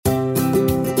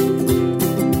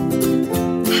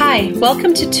Hi,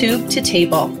 welcome to Tube to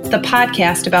Table, the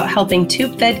podcast about helping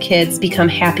tube-fed kids become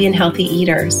happy and healthy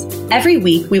eaters. Every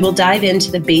week, we will dive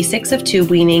into the basics of tube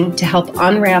weaning to help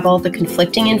unravel the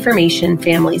conflicting information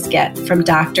families get from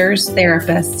doctors,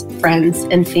 therapists, friends,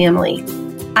 and family.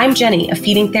 I'm Jenny, a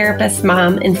feeding therapist,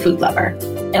 mom, and food lover.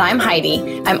 And I'm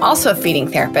Heidi. I'm also a feeding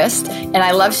therapist, and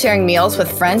I love sharing meals with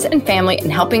friends and family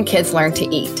and helping kids learn to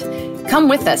eat. Come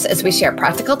with us as we share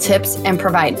practical tips and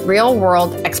provide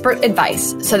real-world expert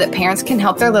advice so that parents can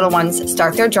help their little ones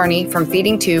start their journey from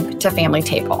feeding tube to family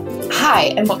table. Hi,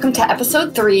 and welcome to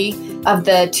episode 3 of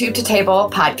the Tube to Table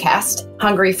podcast,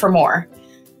 Hungry for More.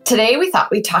 Today, we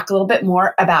thought we'd talk a little bit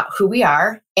more about who we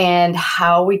are and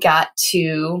how we got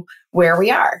to where we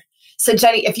are. So,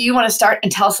 Jenny, if you want to start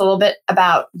and tell us a little bit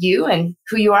about you and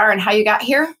who you are and how you got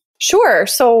here. Sure.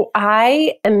 So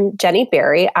I am Jenny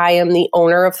Berry. I am the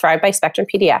owner of Thrive by Spectrum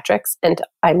Pediatrics, and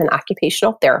I'm an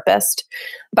occupational therapist.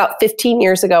 About 15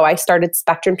 years ago, I started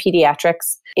Spectrum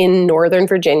Pediatrics in Northern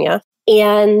Virginia.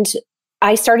 And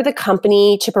I started the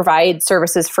company to provide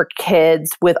services for kids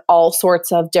with all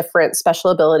sorts of different special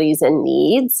abilities and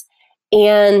needs.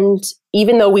 And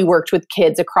even though we worked with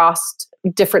kids across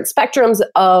different spectrums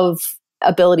of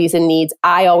abilities and needs,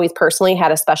 I always personally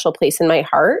had a special place in my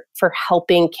heart for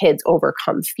helping kids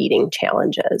overcome feeding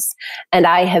challenges. And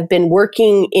I have been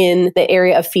working in the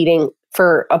area of feeding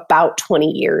for about 20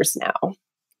 years now.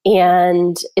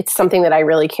 And it's something that I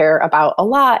really care about a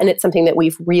lot. And it's something that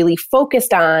we've really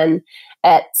focused on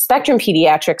at Spectrum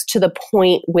Pediatrics to the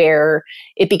point where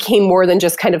it became more than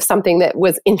just kind of something that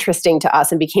was interesting to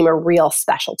us and became a real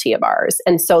specialty of ours.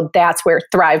 And so that's where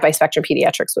Thrive by Spectrum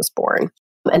Pediatrics was born.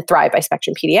 And Thrive by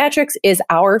Spectrum Pediatrics is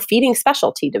our feeding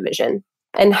specialty division.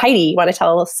 And Heidi, you want to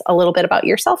tell us a little bit about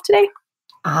yourself today?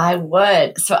 I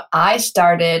would. So I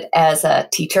started as a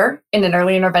teacher in an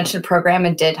early intervention program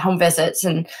and did home visits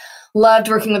and loved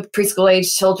working with preschool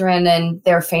age children and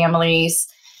their families.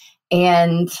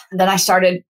 And then I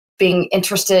started being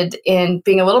interested in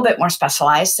being a little bit more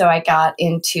specialized. So I got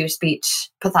into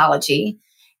speech pathology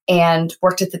and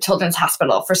worked at the Children's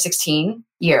Hospital for 16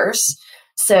 years.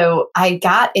 So I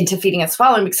got into feeding and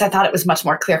swallowing because I thought it was much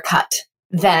more clear-cut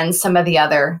than some of the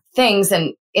other things.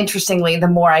 And interestingly, the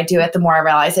more I do it, the more I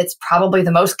realize it's probably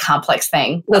the most complex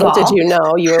thing. Little did you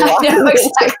know you were walking. I know,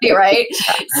 exactly right.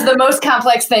 It's the most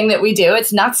complex thing that we do.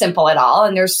 It's not simple at all.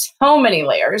 And there's so many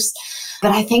layers.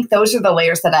 But I think those are the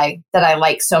layers that I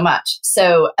like so much.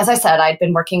 So as I said, I'd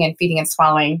been working in feeding and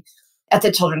swallowing at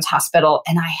the Children's Hospital.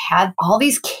 And I had all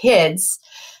these kids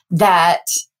that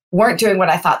weren't doing what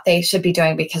I thought they should be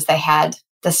doing because they had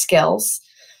the skills.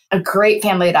 A great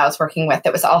family that I was working with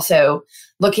that was also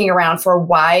looking around for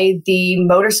why the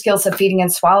motor skills of feeding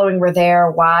and swallowing were there,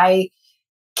 why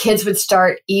kids would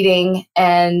start eating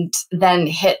and then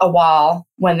hit a wall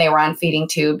when they were on feeding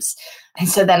tubes. And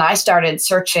so then I started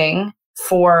searching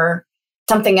for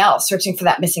something else, searching for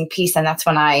that missing piece. And that's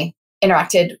when I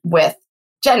interacted with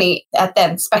Jenny at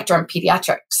then Spectrum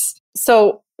Pediatrics.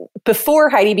 So before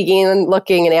Heidi began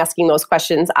looking and asking those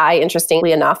questions, I,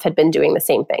 interestingly enough, had been doing the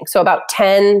same thing. So about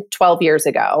 10, 12 years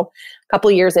ago, a couple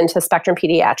of years into Spectrum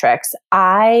Pediatrics,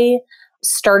 I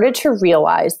started to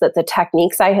realize that the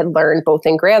techniques I had learned both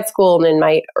in grad school and in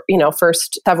my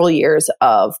first several years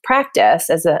of practice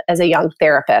as a young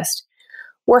therapist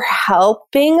were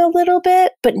helping a little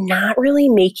bit, but not really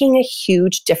making a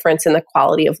huge difference in the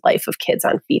quality of life of kids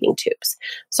on feeding tubes.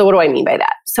 So what do I mean by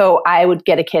that? So I would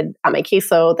get a kid on my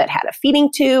caseload that had a feeding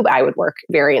tube. I would work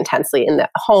very intensely in the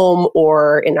home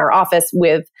or in our office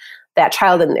with that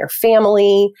child and their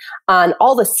family on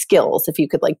all the skills, if you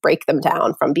could break them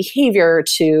down from behavior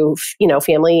to,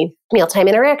 family mealtime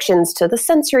interactions to the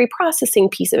sensory processing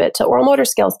piece of it to oral motor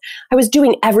skills. I was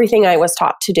doing everything I was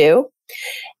taught to do.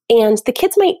 And the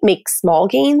kids might make small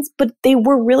gains, but they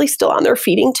were really still on their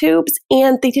feeding tubes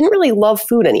and they didn't really love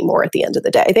food anymore at the end of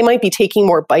the day. They might be taking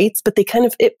more bites, but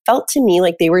it felt to me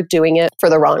like they were doing it for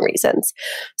the wrong reasons.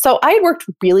 So I had worked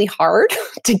really hard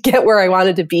to get where I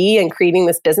wanted to be and creating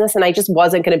this business. And I just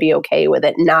wasn't going to be okay with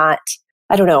it not,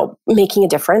 making a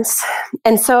difference.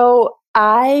 And so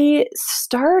I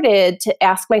started to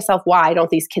ask myself, why don't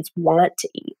these kids want to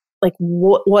eat?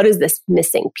 What is this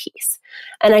missing piece?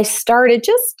 And I started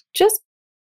just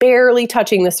barely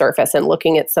touching the surface and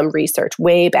looking at some research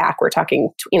way back. We're talking,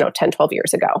 10, 12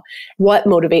 years ago. What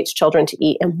motivates children to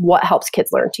eat and what helps kids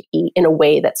learn to eat in a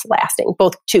way that's lasting,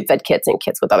 both tube-fed kids and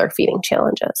kids with other feeding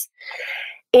challenges.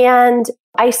 And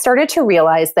I started to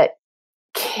realize that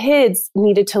kids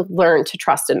needed to learn to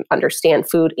trust and understand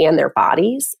food and their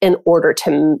bodies in order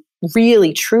to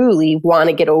really, truly want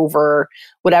to get over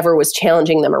whatever was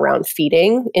challenging them around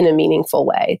feeding in a meaningful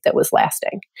way that was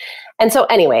lasting. And so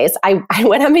anyways, I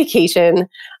went on vacation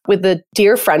with a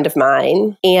dear friend of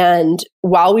mine. And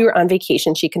while we were on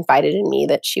vacation, she confided in me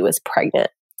that she was pregnant.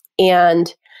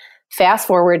 And fast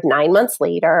forward 9 months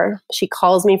later, she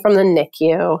calls me from the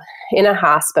NICU in a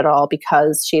hospital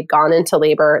because she had gone into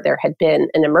labor. There had been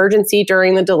an emergency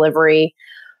during the delivery.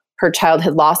 Her child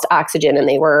had lost oxygen and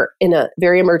they were in a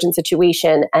very emergent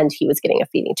situation and he was getting a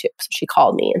feeding tube. So she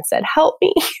called me and said, help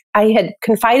me. I had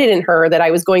confided in her that I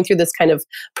was going through this kind of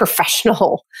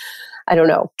professional,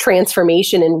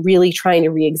 transformation and really trying to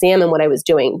re-examine what I was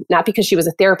doing. Not because she was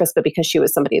a therapist, but because she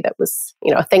was somebody that was,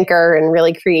 a thinker and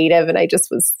really creative. And I just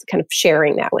was kind of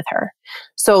sharing that with her.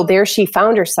 So there she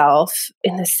found herself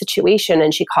in this situation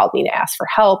and she called me to ask for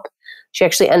help. She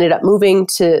actually ended up moving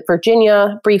to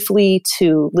Virginia briefly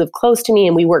to live close to me.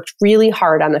 And we worked really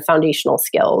hard on the foundational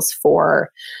skills for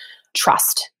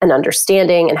trust and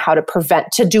understanding and how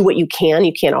to do what you can.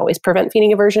 You can't always prevent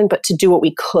feeding aversion, but to do what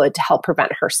we could to help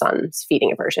prevent her son's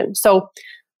feeding aversion. So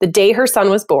the day her son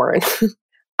was born,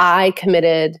 I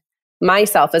committed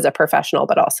myself as a professional,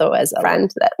 but also as a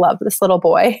friend that loved this little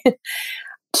boy,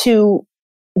 to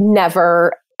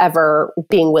never ever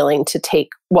being willing to take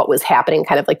what was happening,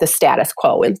 kind of like the status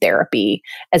quo in therapy,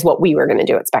 as what we were going to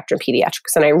do at Spectrum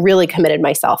Pediatrics. And I really committed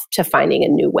myself to finding a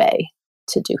new way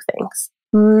to do things.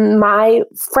 My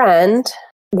friend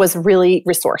was really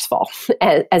resourceful,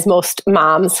 as most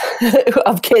moms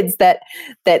of kids that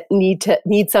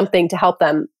need something to help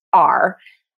them are.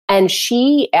 And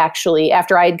she actually,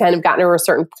 after I had kind of gotten her to a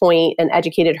certain point and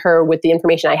educated her with the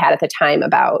information I had at the time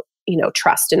about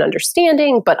trust and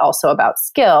understanding, but also about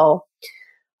skill,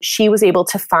 she was able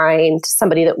to find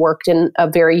somebody that worked in a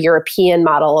very European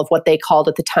model of what they called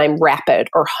at the time rapid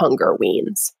or hunger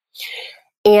weans.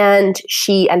 And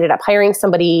she ended up hiring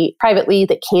somebody privately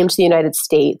that came to the United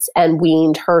States and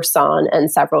weaned her son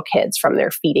and several kids from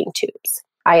their feeding tubes.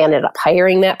 I ended up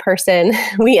hiring that person.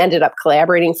 We ended up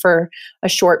collaborating for a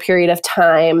short period of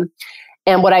time.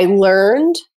 And what I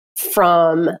learned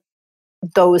from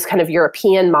those kind of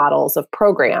European models of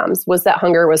programs was that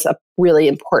hunger was a really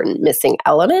important missing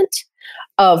element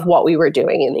of what we were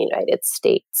doing in the United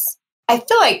States. I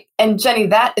feel like, and Jenny,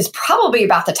 that is probably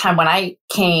about the time when I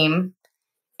came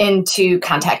into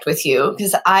contact with you,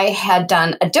 because I had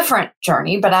done a different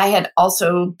journey, but I had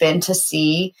also been to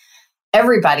see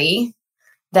everybody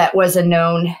that was a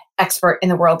known expert in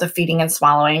the world of feeding and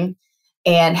swallowing,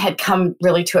 and had come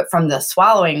really to it from the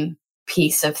swallowing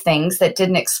piece of things that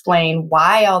didn't explain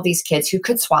why all these kids who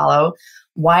could swallow,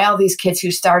 why all these kids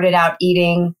who started out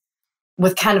eating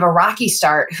with kind of a rocky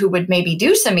start, who would maybe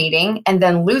do some eating and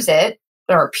then lose it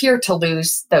or appear to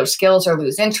lose those skills or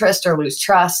lose interest or lose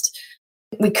trust.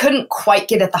 We couldn't quite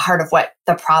get at the heart of what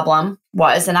the problem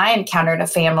was. And I encountered a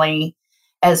family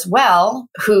as well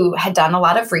who had done a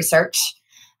lot of research,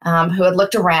 who had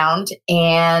looked around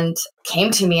and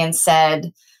came to me and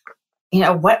said,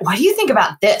 what do you think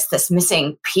about this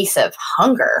missing piece of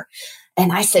hunger?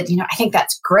 And I said, I think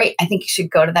that's great. I think you should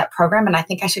go to that program and I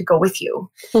think I should go with you.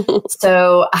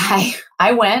 So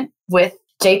I went with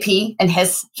JP and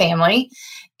his family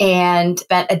and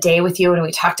spent a day with you, and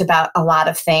we talked about a lot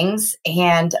of things,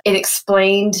 and it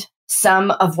explained some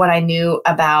of what I knew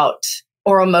about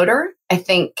oral motor, I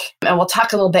think, and we'll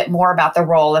talk a little bit more about the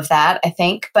role of that, I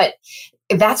think, but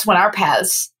that's when our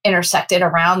paths intersected,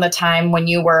 around the time when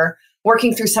you were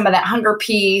working through some of that hunger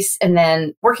piece, and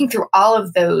then working through all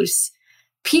of those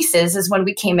pieces is when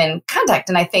we came in contact.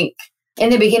 And I think in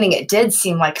the beginning, it did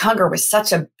seem like hunger was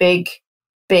such a big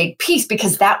piece,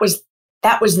 because that was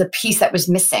the piece that was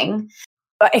missing.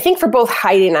 I think for both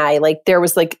Heidi and I, there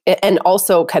was and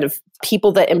also kind of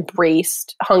people that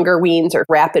embraced hunger weans or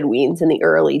rapid weans in the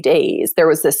early days, there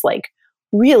was this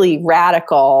really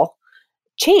radical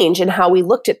change in how we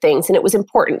looked at things, and it was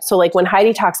important. So when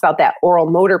Heidi talks about that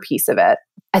oral motor piece of it,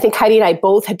 I think Heidi and I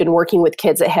both had been working with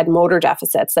kids that had motor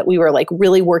deficits, that we were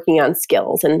really working on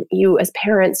skills. And you, as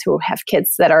parents who have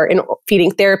kids that are in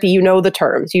feeding therapy, you know the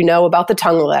terms, you know about the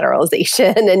tongue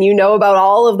lateralization, and you know about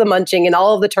all of the munching and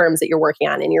all of the terms that you're working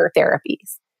on in your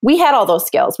therapies. We had all those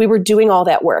skills. We were doing all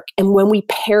that work. And when we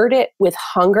paired it with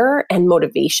hunger and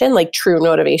motivation, true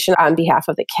motivation on behalf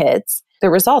of the kids, the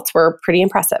results were pretty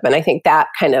impressive. And I think that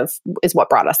kind of is what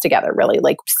brought us together, really,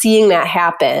 seeing that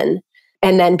happen.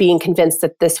 And then being convinced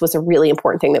that this was a really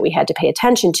important thing that we had to pay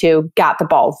attention to, got the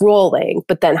ball rolling.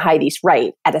 But then Heidi's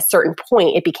right. At a certain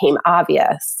point, it became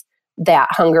obvious that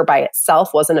hunger by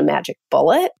itself wasn't a magic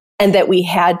bullet, and that we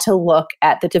had to look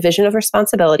at the division of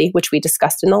responsibility, which we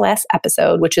discussed in the last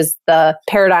episode, which is the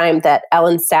paradigm that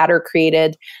Ellen Satter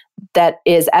created that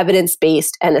is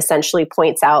evidence-based and essentially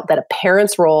points out that a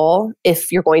parent's role,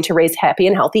 if you're going to raise happy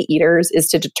and healthy eaters, is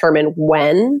to determine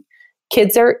when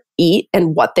kids eat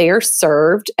and what they are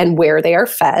served and where they are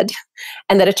fed.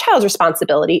 And that a child's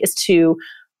responsibility is to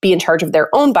be in charge of their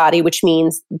own body, which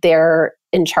means they're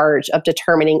in charge of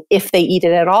determining if they eat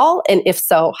it at all, and if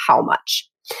so, how much.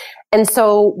 And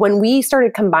so when we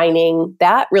started combining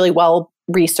that really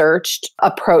well-researched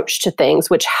approach to things,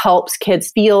 which helps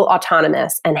kids feel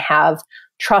autonomous and have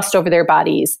trust over their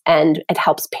bodies, and it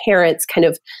helps parents kind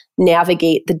of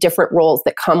navigate the different roles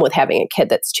that come with having a kid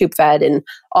that's tube fed and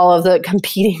all of the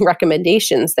competing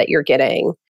recommendations that you're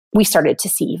getting, we started to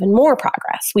see even more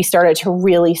progress. We started to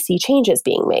really see changes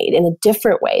being made in a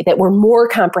different way that were more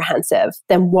comprehensive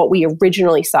than what we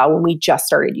originally saw when we just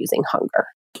started using hunger.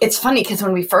 It's funny because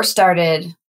when we first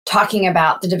started talking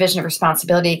about the division of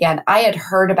responsibility again, I had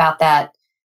heard about that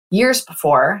years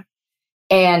before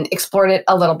and explored it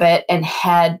a little bit and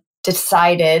had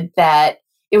decided that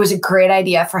it was a great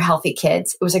idea for healthy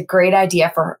kids. It was a great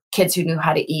idea for kids who knew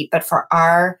how to eat, but for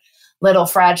our little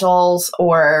fragiles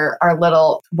or our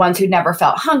little ones who never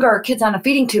felt hunger or kids on a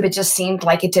feeding tube, it just seemed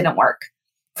like it didn't work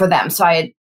for them. So I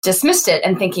had dismissed it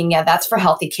and thinking, yeah, that's for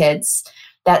healthy kids.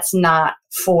 That's not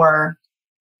for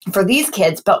these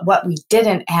kids. But what we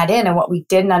didn't add in and what we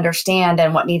didn't understand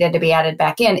and what needed to be added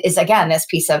back in is, again, this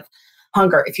piece of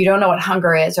hunger. If you don't know what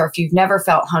hunger is, or if you've never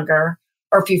felt hunger,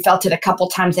 or if you felt it a couple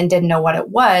times and didn't know what it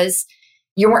was,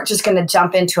 you weren't just going to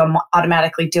jump into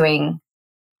automatically doing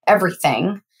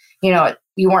everything.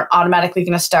 You weren't automatically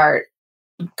going to start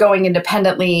going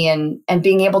independently and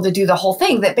being able to do the whole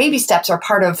thing. That baby steps are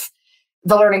part of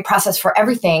the learning process for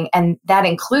everything. And that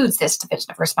includes this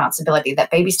division of responsibility,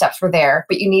 that baby steps were there,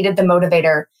 but you needed the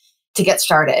motivator to get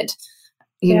started.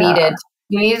 You needed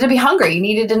to be hungry. You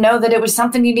needed to know that it was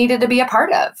something you needed to be a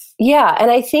part of. Yeah.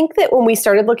 And I think that when we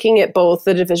started looking at both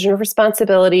the division of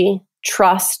responsibility,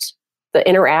 trust, the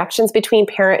interactions between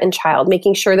parent and child,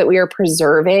 making sure that we are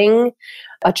preserving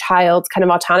a child's kind of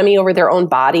autonomy over their own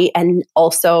body, and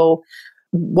also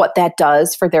what that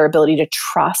does for their ability to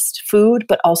trust food,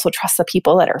 but also trust the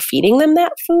people that are feeding them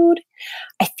that food.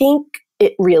 I think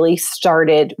it really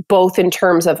started both in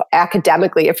terms of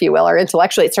academically, if you will, or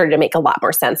intellectually, it started to make a lot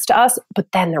more sense to us. But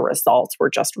then the results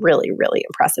were just really, really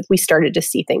impressive. We started to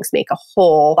see things make a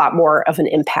whole lot more of an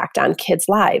impact on kids'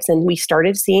 lives. And we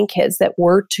started seeing kids that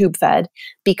were tube fed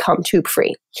become tube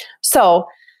free. So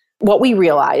what we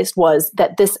realized was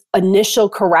that this initial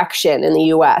correction in the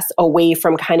US away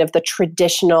from kind of the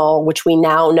traditional, which we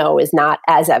now know is not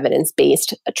as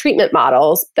evidence-based treatment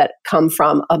models that come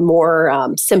from a more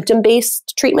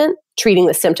symptom-based treatment, treating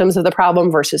the symptoms of the problem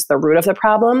versus the root of the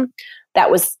problem, that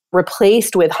was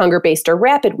replaced with hunger-based or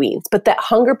rapid weans. But that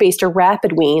hunger-based or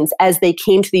rapid weans, as they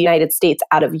came to the United States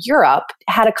out of Europe,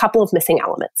 had a couple of missing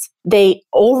elements. They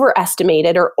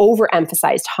overestimated or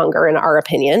overemphasized hunger, in our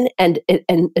opinion, and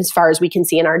as far as we can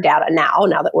see in our data now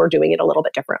that we're doing it a little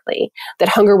bit differently, that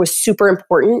hunger was super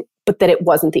important, but that it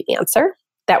wasn't the answer.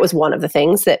 That was one of the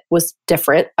things that was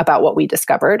different about what we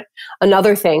discovered.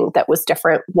 Another thing that was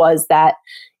different was that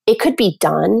it could be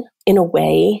done in a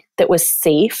way that was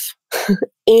safe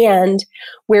and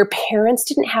where parents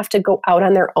didn't have to go out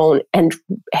on their own and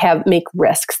make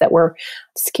risks that were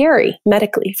scary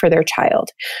medically for their child.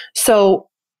 So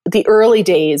the early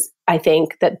days, I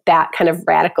think that kind of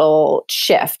radical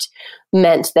shift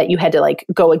meant that you had to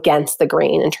go against the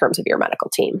grain in terms of your medical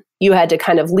team. You had to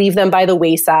kind of leave them by the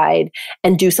wayside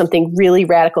and do something really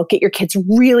radical, get your kids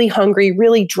really hungry,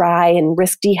 really dry, and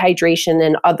risk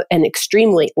dehydration and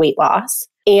extreme weight loss.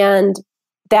 And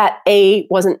that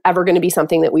wasn't ever going to be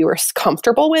something that we were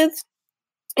comfortable with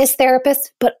as therapists,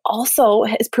 but also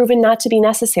has proven not to be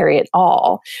necessary at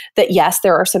all. That yes,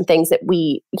 there are some things that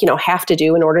we, have to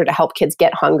do in order to help kids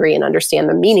get hungry and understand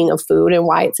the meaning of food and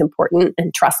why it's important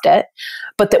and trust it,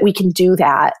 but that we can do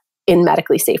that in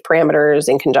medically safe parameters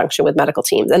in conjunction with medical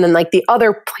teams. And then the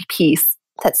other piece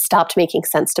that stopped making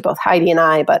sense to both Heidi and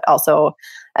I, but also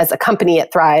as a company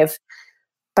at Thrive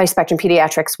by Spectrum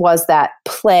Pediatrics, was that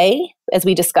play, as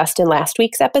we discussed in last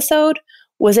week's episode,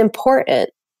 was important,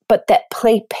 but that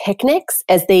play picnics,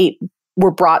 as they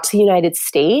were brought to the United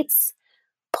States,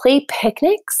 play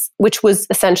picnics, which was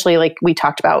essentially we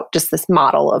talked about, just this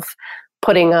model of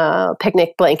putting a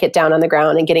picnic blanket down on the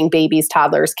ground and getting babies,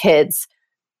 toddlers, kids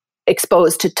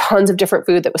exposed to tons of different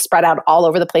food that was spread out all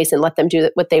over the place and let them do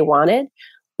what they wanted,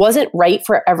 wasn't right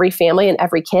for every family and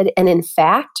every kid. And in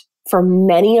fact, for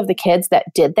many of the kids that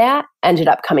did that ended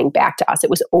up coming back to us. It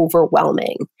was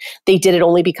overwhelming. They did it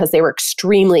only because they were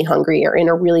extremely hungry or in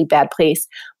a really bad place,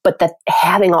 but that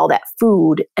having all that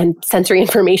food and sensory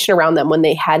information around them when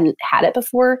they hadn't had it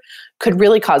before could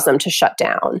really cause them to shut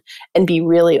down and be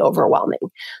really overwhelming.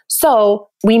 So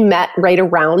we met right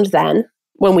around then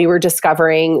when we were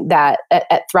discovering that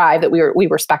at Thrive, that we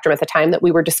were Spectrum at the time, that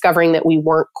we were discovering that we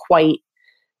weren't quite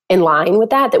in line with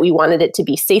that we wanted it to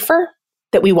be safer,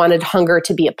 that we wanted hunger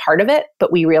to be a part of it,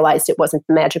 but we realized it wasn't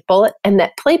the magic bullet, and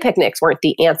that play picnics weren't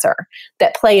the answer,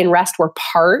 that play and rest were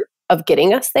part of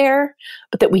getting us there,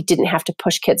 but that we didn't have to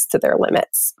push kids to their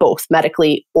limits, both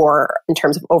medically or in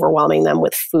terms of overwhelming them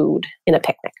with food in a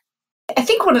picnic. I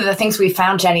think one of the things we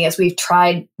found, Jenny, as we've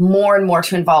tried more and more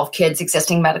to involve kids,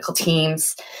 existing medical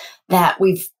teams, that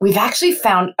we've actually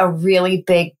found a really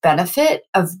big benefit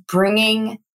of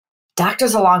bringing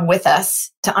doctors along with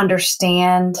us to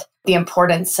understand the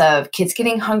importance of kids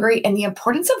getting hungry and the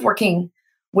importance of working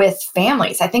with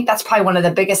families. I think that's probably one of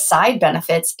the biggest side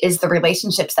benefits is the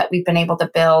relationships that we've been able to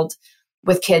build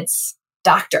with kids'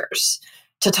 doctors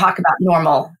to talk about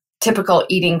normal, typical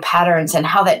eating patterns and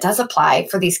how that does apply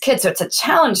for these kids. So it's a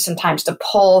challenge sometimes to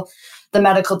pull the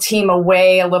medical team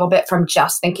away a little bit from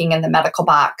just thinking in the medical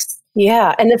box.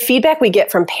 Yeah. And the feedback we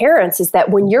get from parents is that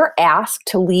when you're asked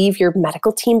to leave your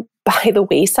medical team by the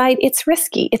wayside, it's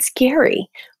risky. It's scary.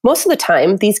 Most of the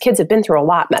time, these kids have been through a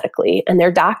lot medically, and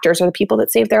their doctors are the people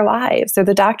that saved their lives. They're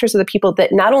the doctors are the people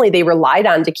that not only they relied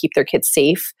on to keep their kids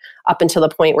safe up until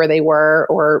the point where they were,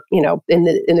 or, in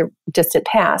the distant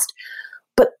past,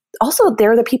 but also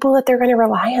they're the people that they're going to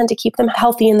rely on to keep them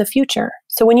healthy in the future.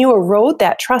 So when you erode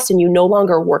that trust and you no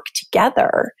longer work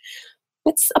together,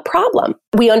 it's a problem.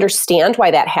 We understand why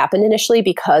that happened initially,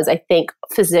 because I think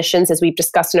physicians, as we've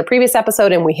discussed in a previous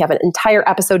episode, and we have an entire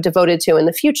episode devoted to in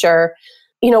the future,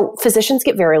 physicians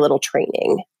get very little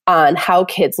training on how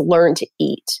kids learn to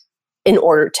eat in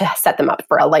order to set them up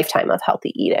for a lifetime of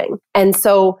healthy eating. And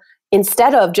so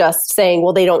instead of just saying,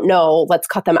 well, they don't know, let's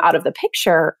cut them out of the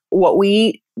picture, what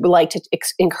we like to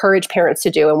encourage parents to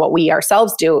do, and what we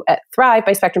ourselves do at Thrive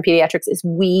by Spectrum Pediatrics, is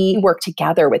we work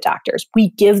together with doctors.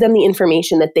 We give them the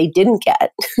information that they didn't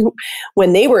get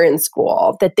when they were in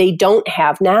school, that they don't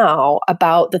have now,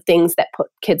 about the things that put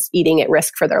kids eating at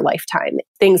risk for their lifetime,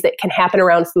 things that can happen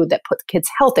around food that put kids'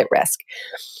 health at risk.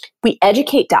 We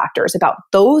educate doctors about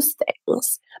those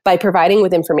things by providing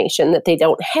with information that they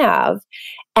don't have.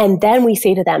 And then we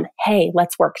say to them, hey,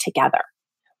 let's work together.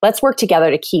 Let's work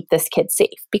together to keep this kid safe,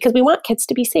 because we want kids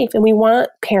to be safe and we want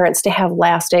parents to have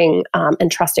lasting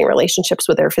and trusting relationships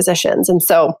with their physicians. And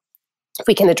so if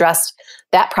we can address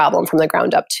that problem from the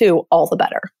ground up too, all the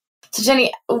better. So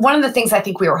Jenny, one of the things I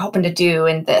think we were hoping to do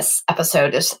in this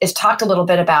episode is talk a little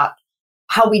bit about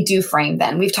how we do frame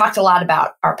then. We've talked a lot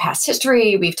about our past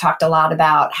history. We've talked a lot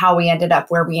about how we ended up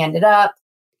where we ended up.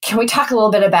 Can we talk a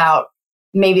little bit about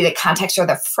maybe the context or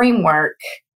the framework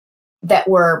that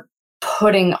we're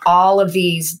putting all of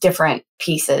these different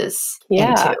pieces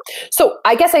into? So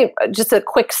I guess just a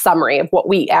quick summary of what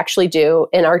we actually do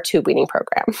in our tube weaning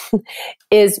program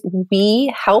is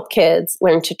we help kids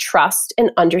learn to trust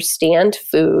and understand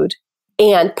food.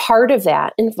 And part of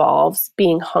that involves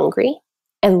being hungry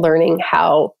and learning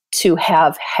how to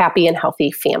have happy and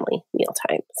healthy family meal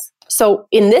times. So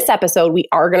in this episode, we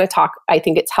are going to talk, I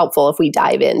think it's helpful if we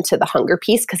dive into the hunger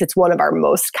piece, because it's one of our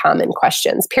most common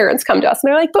questions. Parents come to us and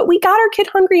they're like, but we got our kid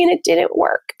hungry and it didn't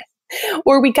work.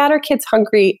 Or we got our kids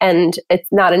hungry and it's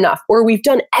not enough. Or we've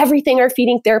done everything our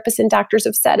feeding therapists and doctors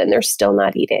have said and they're still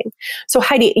not eating. So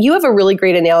Heidi, you have a really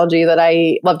great analogy that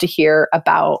I love to hear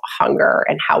about hunger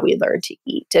and how we learn to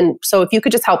eat. And so if you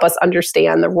could just help us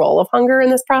understand the role of hunger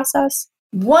in this process.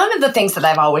 One of the things that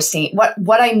I've always seen,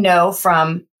 what I know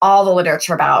from all the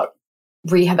literature about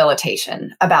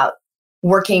rehabilitation, about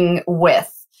working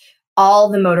with all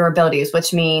the motor abilities,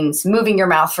 which means moving your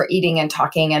mouth for eating and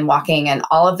talking and walking and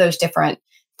all of those different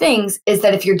things, is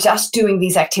that if you're just doing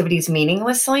these activities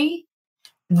meaninglessly,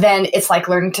 then it's like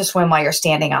learning to swim while you're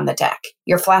standing on the deck.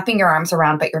 You're flapping your arms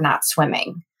around, but you're not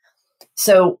swimming.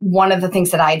 So one of the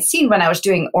things that I had seen when I was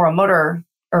doing oral motor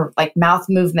or like mouth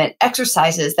movement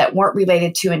exercises that weren't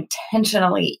related to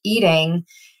intentionally eating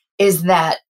is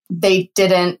that they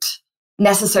didn't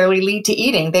necessarily lead to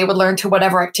eating. They would learn to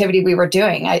whatever activity we were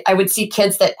doing. I would see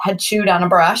kids that had chewed on a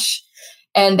brush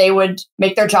and they would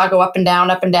make their jaw go up and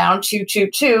down, chew,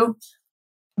 chew, chew,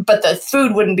 but the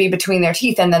food wouldn't be between their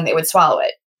teeth and then they would swallow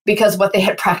it because what they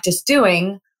had practiced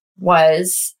doing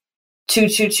was chew,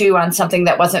 chew, chew on something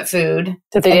that wasn't food.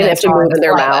 That they didn't have to move in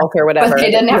their mouth or whatever. But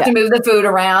they didn't have to move the food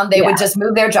around. They would just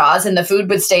move their jaws and the food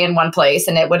would stay in one place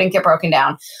and it wouldn't get broken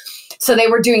down. So they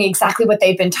were doing exactly what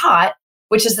they'd been taught,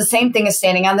 which is the same thing as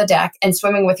standing on the deck and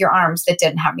swimming with your arms that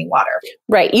didn't have any water.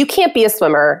 Right. You can't be a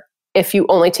swimmer if you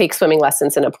only take swimming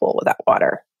lessons in a pool without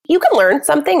water. You can learn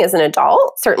something as an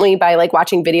adult, certainly by like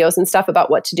watching videos and stuff about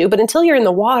what to do. But until you're in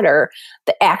the water,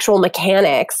 the actual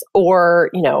mechanics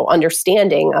or,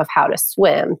 understanding of how to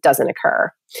swim doesn't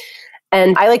occur.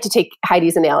 And I like to take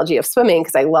Heidi's analogy of swimming,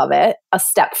 because I love it, a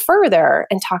step further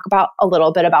and talk about a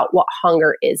little bit about what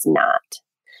hunger is not.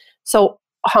 So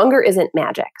hunger isn't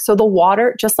magic. So the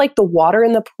water, just like the water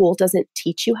in the pool doesn't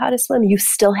teach you how to swim, you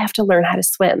still have to learn how to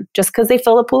swim. Just because they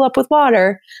fill the pool up with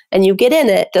water and you get in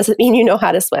it doesn't mean you know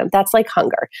how to swim. That's like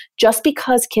hunger. Just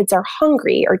because kids are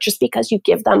hungry or just because you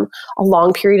give them a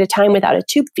long period of time without a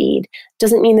tube feed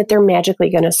doesn't mean that they're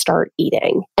magically going to start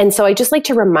eating. And so I just like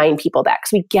to remind people that,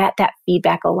 because we get that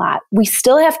feedback a lot.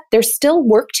 There's still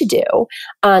work to do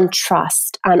on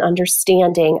trust, on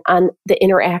understanding, on the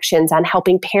interactions, on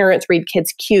helping parents read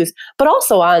kids' cues, but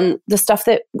also on the stuff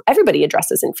that everybody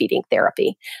addresses in feeding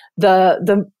therapy.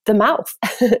 The mouth,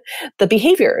 the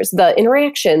behaviors, the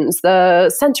interactions, the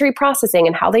sensory processing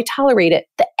and how they tolerate it,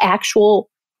 the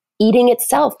actual eating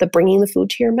itself, the bringing the food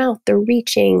to your mouth, the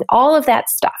reaching, all of that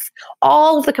stuff,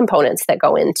 all of the components that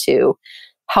go into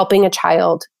helping a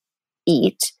child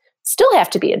eat still have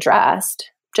to be addressed,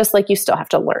 just like you still have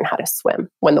to learn how to swim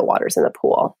when the water's in the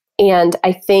pool. And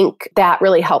I think that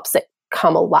really helps it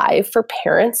come alive for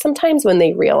parents sometimes when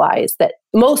they realize that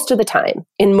most of the time,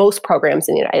 in most programs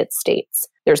in the United States,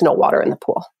 there's no water in the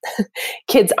pool.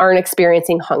 Kids aren't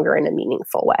experiencing hunger in a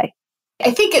meaningful way. I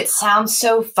think it sounds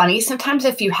so funny sometimes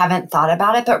if you haven't thought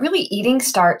about it, but really eating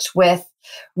starts with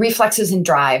reflexes and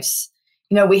drives.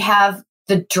 We have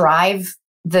the drive,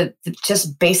 the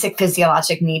just basic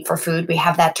physiologic need for food. We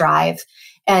have that drive.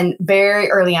 And very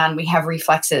early on, we have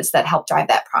reflexes that help drive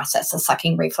that process. The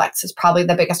sucking reflex is probably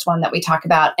the biggest one that we talk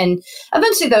about. And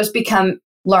eventually those become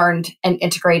learned and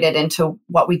integrated into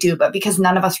what we do. But because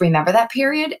none of us remember that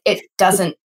period, it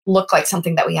doesn't look like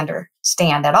something that we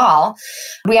understand at all.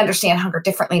 We understand hunger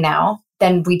differently now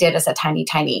than we did as a tiny,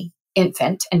 tiny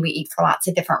infant, and we eat for lots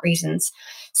of different reasons.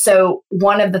 So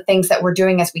one of the things that we're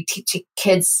doing as we teach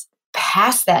kids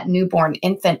past that newborn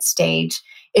infant stage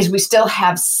is we still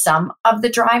have some of the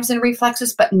drives and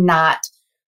reflexes, but not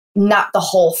the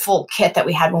whole full kit that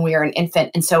we had when we were an infant.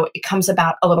 And so it comes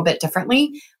about a little bit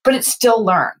differently, but it's still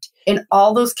learned. In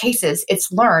all those cases,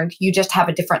 it's learned. You just have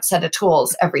a different set of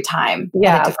tools every time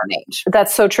at a different age.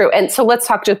 That's so true. And so let's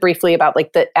talk just briefly about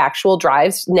like the actual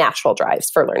drives, natural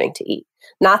drives for learning to eat.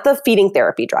 Not the feeding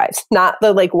therapy drives, not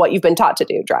the like what you've been taught to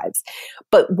do drives,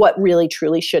 but what really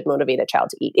truly should motivate a child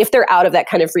to eat. If they're out of that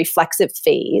kind of reflexive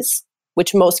phase,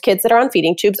 which most kids that are on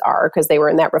feeding tubes are, because they were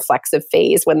in that reflexive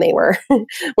phase when they were sick.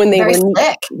 when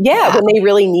they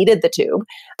really needed the tube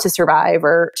to survive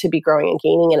or to be growing and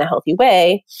gaining in a healthy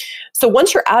way. So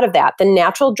once you're out of that, the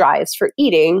natural drives for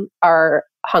eating are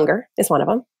hunger is one of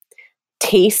them,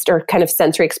 taste or kind of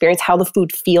sensory experience, how the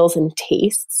food feels and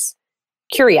tastes,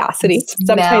 curiosity.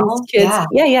 Sometimes kids,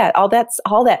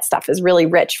 all that stuff is really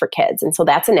rich for kids. And so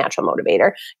that's a natural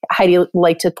motivator. Heidi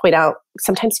like to point out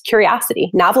sometimes curiosity,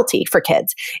 novelty for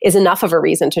kids is enough of a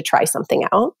reason to try something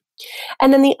out.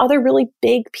 And then the other really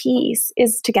big piece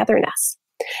is togetherness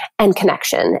and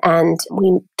connection. And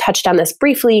we touched on this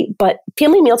briefly, but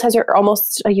family mealtimes are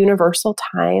almost a universal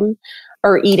time,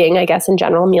 or eating, I guess, in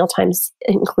general, mealtimes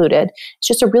included. It's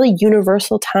just a really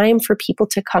universal time for people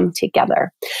to come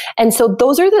together. And so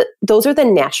those are the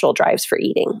natural drives for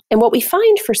eating. And what we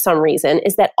find for some reason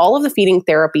is that all of the feeding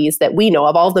therapies that we know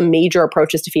of, all of the major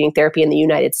approaches to feeding therapy in the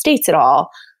United States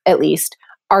at least,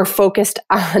 are focused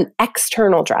on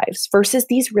external drives versus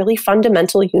these really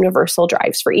fundamental universal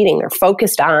drives for eating. They're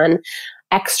focused on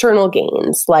external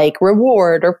gains like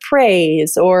reward or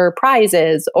praise or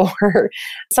prizes or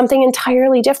something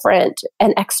entirely different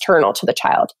and external to the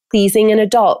child, pleasing an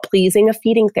adult, pleasing a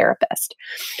feeding therapist.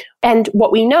 And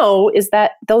what we know is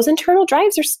that those internal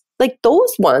drives are like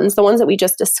those ones, the ones that we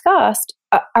just discussed,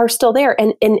 are still there.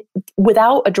 And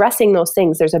without addressing those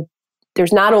things,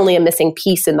 there's not only a missing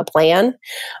piece in the plan,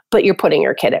 but you're putting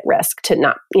your kid at risk to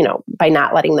not, by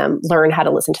not letting them learn how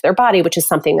to listen to their body, which is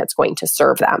something that's going to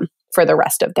serve them for the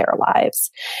rest of their lives.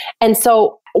 And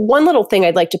so one little thing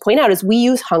I'd like to point out is we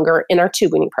use hunger in our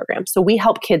tube weaning program. So we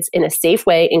help kids in a safe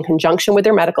way in conjunction with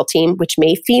their medical team, which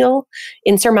may feel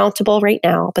insurmountable right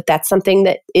now, but that's something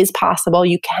that is possible.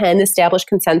 You can establish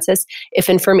consensus if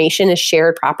information is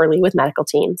shared properly with medical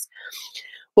teams.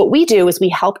 What we do is we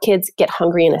help kids get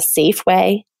hungry in a safe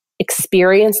way,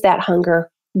 experience that hunger,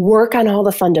 work on all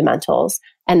the fundamentals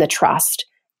and the trust,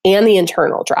 and the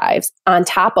internal drives on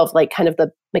top of like kind of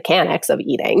the mechanics of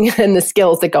eating and the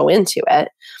skills that go into it.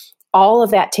 All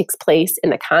of that takes place in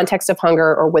the context of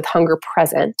hunger or with hunger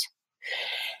present.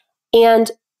 And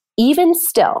even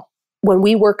still, when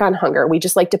we work on hunger, we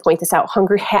just like to point this out,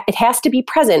 hunger, it has to be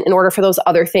present in order for those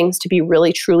other things to be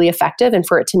really, truly effective and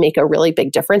for it to make a really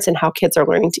big difference in how kids are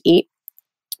learning to eat.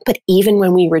 But even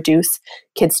when we reduce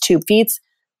kids' tube feeds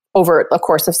over a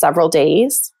course of several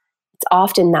days, it's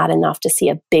often not enough to see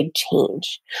a big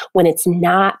change when it's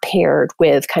not paired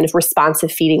with kind of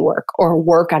responsive feeding work or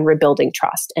work on rebuilding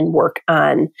trust and work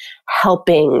on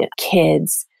helping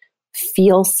kids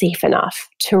feel safe enough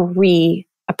to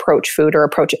approach food or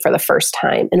approach it for the first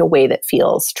time in a way that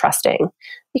feels trusting.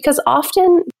 Because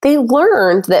often they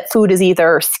learned that food is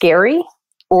either scary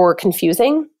or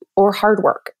confusing or hard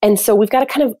work. And so we've got to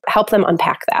kind of help them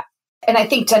unpack that. And I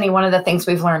think, Jenny, one of the things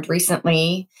we've learned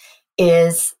recently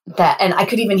is that, and I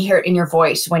could even hear it in your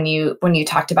voice when you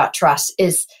talked about trust,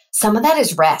 is some of that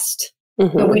is rest.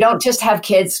 Mm-hmm. You know, we don't just have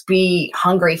kids be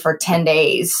hungry for 10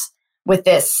 days with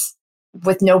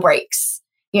no breaks.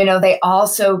 You know, they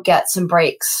also get some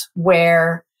breaks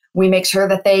where we make sure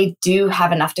that they do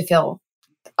have enough to feel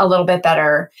a little bit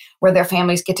better, where their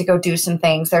families get to go do some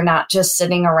things. They're not just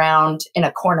sitting around in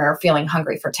a corner feeling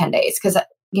hungry for 10 days. Because,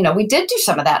 you know, we did do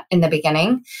some of that in the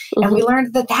beginning. Mm-hmm. And we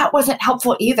learned that wasn't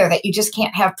helpful either, that you just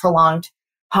can't have prolonged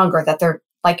hunger, that there,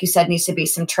 like you said, needs to be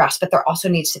some trust, but there also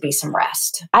needs to be some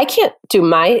rest. I can't do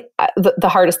the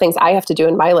hardest things I have to do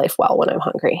in my life well when I'm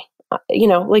hungry. You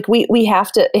know, like we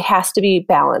have to, it has to be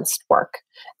balanced work.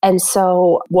 And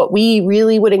so what we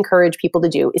really would encourage people to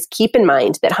do is keep in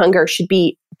mind that hunger should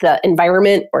be the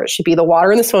environment, or it should be the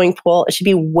water in the swimming pool. It should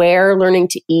be where learning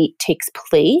to eat takes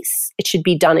place. It should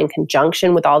be done in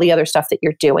conjunction with all the other stuff that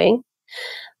you're doing.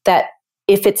 That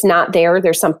if it's not there,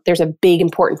 there's a big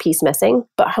important piece missing.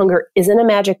 But hunger isn't a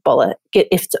magic bullet.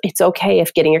 It's okay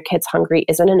if getting your kids hungry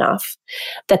isn't enough.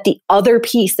 That the other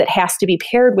piece that has to be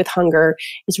paired with hunger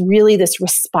is really this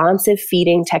responsive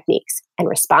feeding techniques. And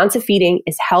responsive feeding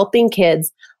is helping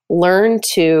kids learn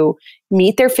to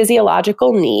meet their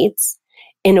physiological needs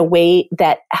in a way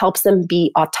that helps them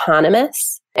be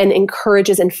autonomous and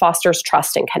encourages and fosters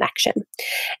trust and connection.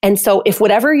 And so if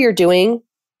whatever you're doing,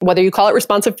 whether you call it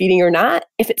responsive feeding or not,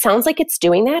 if it sounds like it's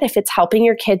doing that, if it's helping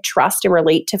your kid trust and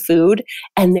relate to food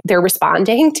and they're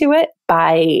responding to it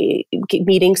by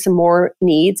meeting some more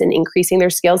needs and increasing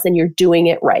their skills, then you're doing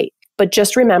it right. But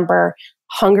just remember,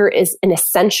 hunger is an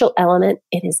essential element.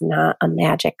 It is not a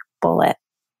magic bullet.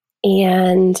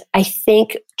 And I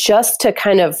think just to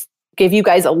kind of give you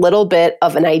guys a little bit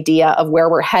of an idea of where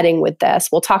we're heading with this.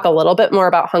 We'll talk a little bit more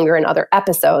about hunger in other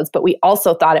episodes, but we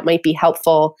also thought it might be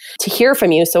helpful to hear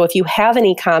from you. So if you have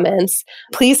any comments,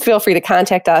 please feel free to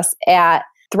contact us at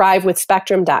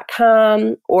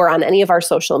thrivewithspectrum.com or on any of our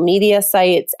social media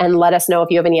sites and let us know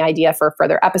if you have any idea for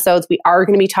further episodes. We are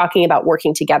going to be talking about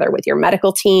working together with your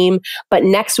medical team, but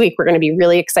next week we're going to be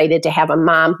really excited to have a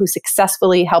mom who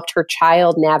successfully helped her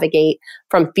child navigate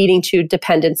from feeding tube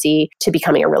dependency to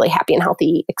becoming a really happy and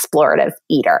healthy explorative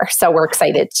eater. So we're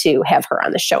excited to have her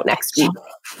on the show next week.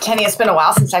 Jenny, it's been a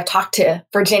while since I've talked to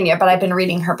Virginia, but I've been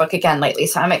reading her book again lately.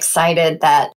 So I'm excited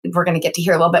that we're going to get to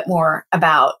hear a little bit more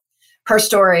about her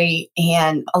story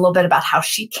and a little bit about how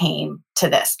she came to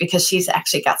this, because she's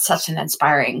actually got such an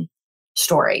inspiring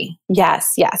story.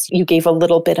 Yes. You gave a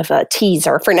little bit of a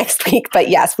teaser for next week, but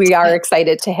yes, we are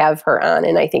excited to have her on.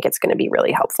 And I think it's going to be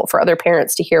really helpful for other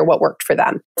parents to hear what worked for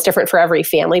them. It's different for every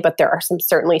family, but there are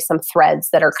certainly some threads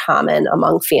that are common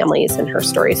among families, and her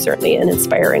story is certainly an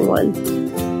inspiring one.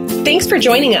 Thanks for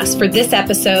joining us for this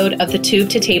episode of the Tube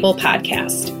to Table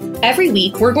podcast. Every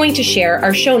week, we're going to share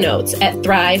our show notes at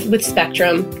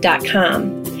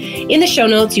thrivewithspectrum.com. In the show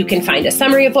notes, you can find a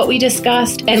summary of what we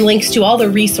discussed and links to all the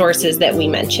resources that we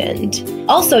mentioned.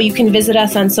 Also, you can visit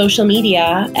us on social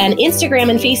media. On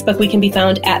Instagram and Facebook, we can be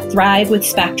found at Thrive with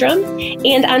Spectrum.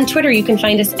 And on Twitter, you can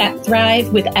find us at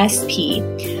Thrive with SP.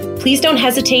 Please don't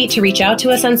hesitate to reach out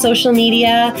to us on social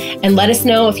media and let us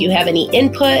know if you have any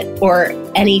input or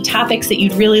any topics that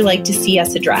you'd really like to see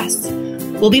us address.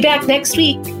 We'll be back next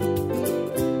week.